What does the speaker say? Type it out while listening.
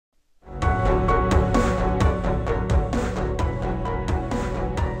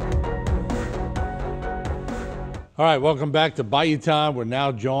All right, welcome back to Bayou Time. We're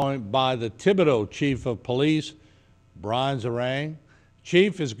now joined by the Thibodaux Chief of Police, Byran Zeringue.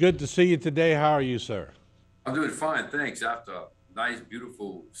 Chief, it's good to see you today. How are you, sir? I'm doing fine, thanks. After a nice,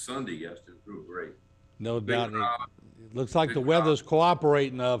 beautiful Sunday yesterday, it was great. No Big doubt. crowd, It looks like big the crowd. weather's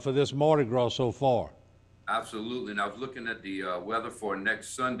cooperating for this Mardi Gras so far. Absolutely. And I was looking at the weather for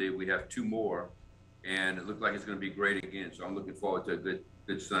next Sunday. We have two more, and it looks like it's going to be great again. So I'm looking forward to a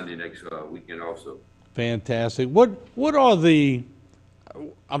good Sunday next weekend also. Fantastic. What are the?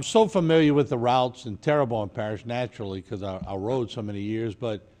 I'm so familiar with the routes in Terrebonne Parish naturally because I rode so many years.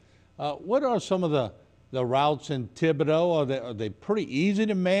 But what are some of the routes in Thibodaux? Are they pretty easy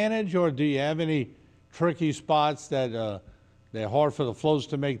to manage, or do you have any tricky spots that they're hard for the floats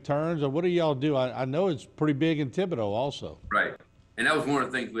to make turns? Or what do y'all do? I know it's pretty big in Thibodaux also. Right. And that was one of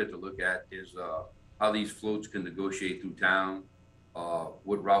the things we had to look at is how these floats can negotiate through town.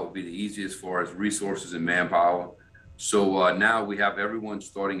 What route would be the easiest for us, resources and manpower. So now we have everyone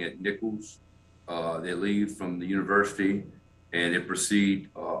starting at Nichols. They leave from the university and they proceed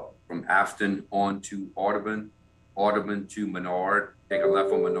from Afton on to Audubon, Audubon to Menard, take a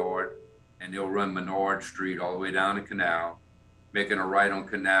left on Menard, and they'll run Menard Street all the way down to Canal, making a right on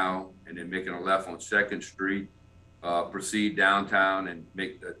Canal, and then making a left on 2nd Street, proceed downtown and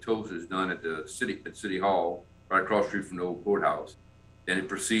make the toast is done at the City Hall, right across the street from the old courthouse. Then it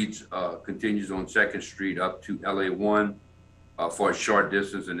proceeds, continues on 2nd Street up to LA1 for a short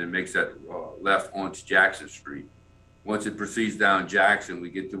distance, and then makes that left onto Jackson Street. Once it proceeds down Jackson,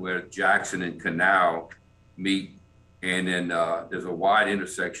 we get to where Jackson and Canal meet, and then there's a wide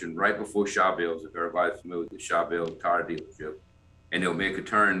intersection right before Chabelles, if everybody's familiar with the Chabelles tire dealership. And they'll make a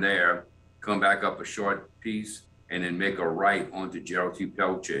turn there, come back up a short piece, and then make a right onto Gerald T.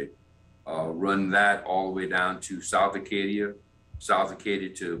 Pelche. Run that all the way down to South Acadia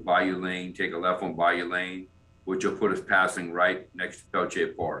to Bayou Lane, take a left on Bayou Lane, which will put us passing right next to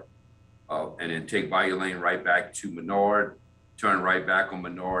Pelche Park. And then take Bayou Lane right back to Menard, turn right back on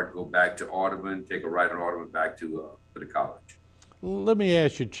Menard, go back to Audubon, take a right on Audubon back to the college. Let me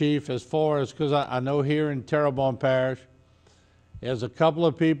ask you, Chief, as far as, because I know here in Terrebonne Parish, there's a couple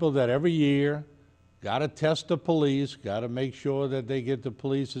of people that every year got to test the police, got to make sure that they get the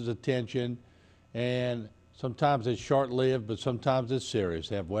police's attention, and sometimes it's short-lived, but sometimes it's serious.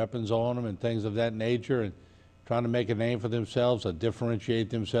 They have weapons on them and things of that nature, and trying to make a name for themselves or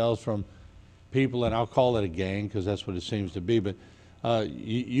differentiate themselves from people, and I'll call it a gang because that's what it seems to be. But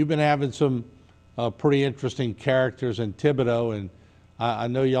you've been having some pretty interesting characters in Thibodaux, and I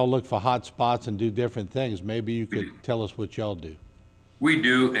know y'all look for hot spots and do different things. Maybe you could tell us what y'all do. We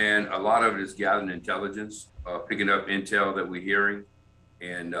do, and a lot of it is gathering intelligence, picking up intel that we're hearing,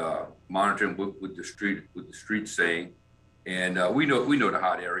 and monitoring what the streets saying. And we know the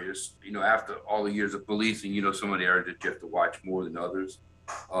hot areas. You know, after all the years of policing, you know some of the areas that you have to watch more than others.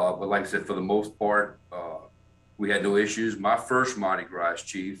 But like I said, for the most part, we had no issues. My first Mardi Gras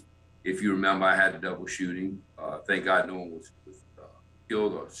chief, if you remember, I had a double shooting. Thank God no one was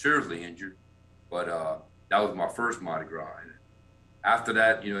killed or seriously injured. But that was my first Mardi Gras. And after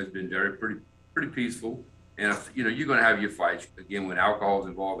that, you know, it's been pretty peaceful. And you know, you're gonna have your fights. Again, when alcohol is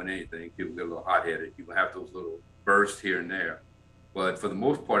involved in anything, people get a little hot-headed. You have those little bursts here and there. But for the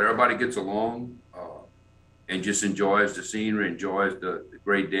most part, everybody gets along and just enjoys the scenery, enjoys the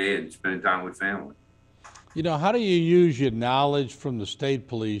great day and spending time with family. You know, how do you use your knowledge from the state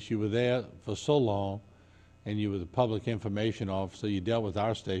police? You were there for so long, and you were the public information officer. You dealt with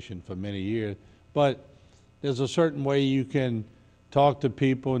our station for many years. But there's a certain way you can talk to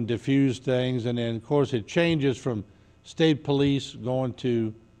people and diffuse things, and then, of course, it changes from state police going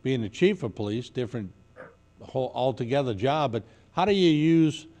to being the chief of police, different whole altogether job. But how do you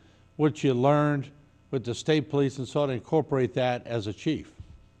use what you learned with the state police and sort of incorporate that as a chief?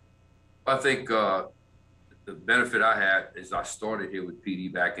 I think the benefit I had is I started here with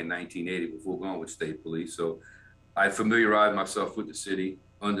PD back in 1980 before going with state police. So I familiarized myself with the city,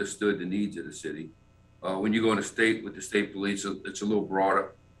 understood the needs of the city. When you go in the state with the state police, it's a little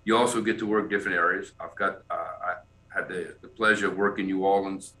broader. You also get to work different areas. I had the pleasure of working in New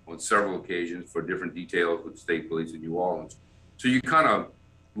Orleans on several occasions for different details with the state police in New Orleans. So you kind of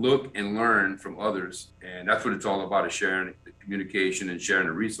look and learn from others, and that's what it's all about, is sharing the communication and sharing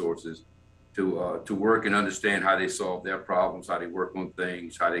the resources to work and understand how they solve their problems, how they work on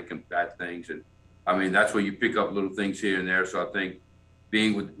things, how they combat things. And I mean, that's where you pick up little things here and there. So I think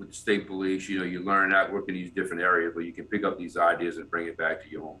being with the state police, you know, you learn that work in these different areas where you can pick up these ideas and bring it back to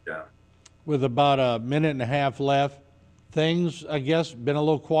your hometown. With about a minute and a half left, things, I guess, been a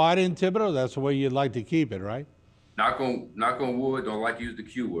little quiet in Thibodaux. That's the way you'd like to keep it, right? knock on wood, don't like to use the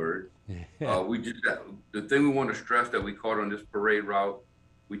Q word. The thing we want to stress that we caught on this parade route,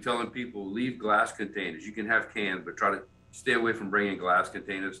 we telling people leave glass containers. You can have cans, but try to stay away from bringing glass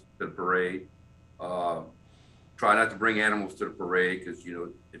containers to the parade. Try not to bring animals to the parade because, you know,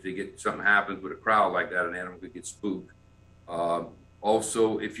 if they get something happens with a crowd like that, an animal could get spooked.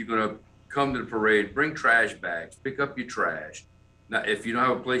 Also, if you're going to come to the parade, bring trash bags, pick up your trash. Now, if you don't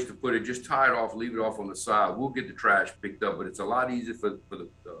have a place to put it, just tie it off, leave it off on the side. We'll get the trash picked up, but it's a lot easier for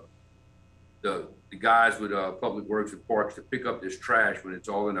the guys with Public Works and Parks to pick up this trash when it's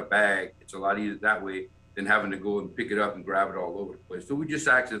all in a bag. It's a lot easier that way than having to go and pick it up and grab it all over the place. So we just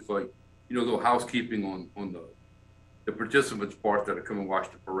asking for, you know, a little housekeeping on the participants' part that are coming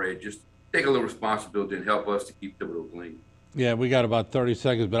watch the parade. Just take a little responsibility and help us to keep Thibodaux clean. Yeah, we got about 30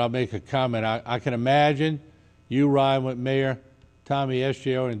 seconds, but I'll make a comment. I can imagine you riding with Mayor Tommy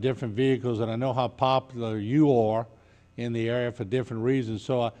SJO in different vehicles, and I know how popular you are in the area for different reasons.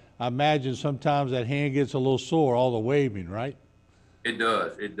 So I imagine sometimes that hand gets a little sore, all the waving, right? It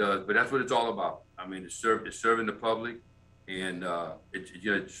does, but that's what it's all about. I mean, it's serving the public, and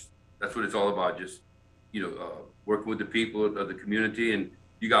that's what it's all about. Just, you know, working with the people of the community, and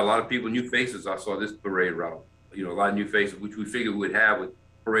you got a lot of people, new faces. I saw this parade route. You know, a lot of new faces, which we figured we'd have with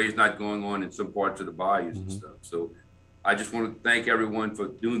parades not going on in some parts of the bayous and stuff. So I just want to thank everyone for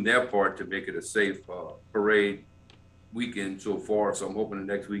doing their part to make it a safe parade weekend so far. So I'm hoping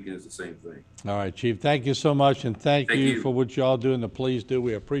the next weekend is the same thing. All right, Chief. Thank you so much, and thank you for what y'all do and the police do.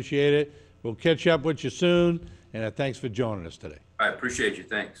 We appreciate it. We'll catch up with you soon, and thanks for joining us today. I appreciate you.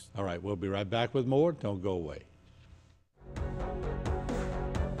 Thanks. All right, we'll be right back with more. Don't go away.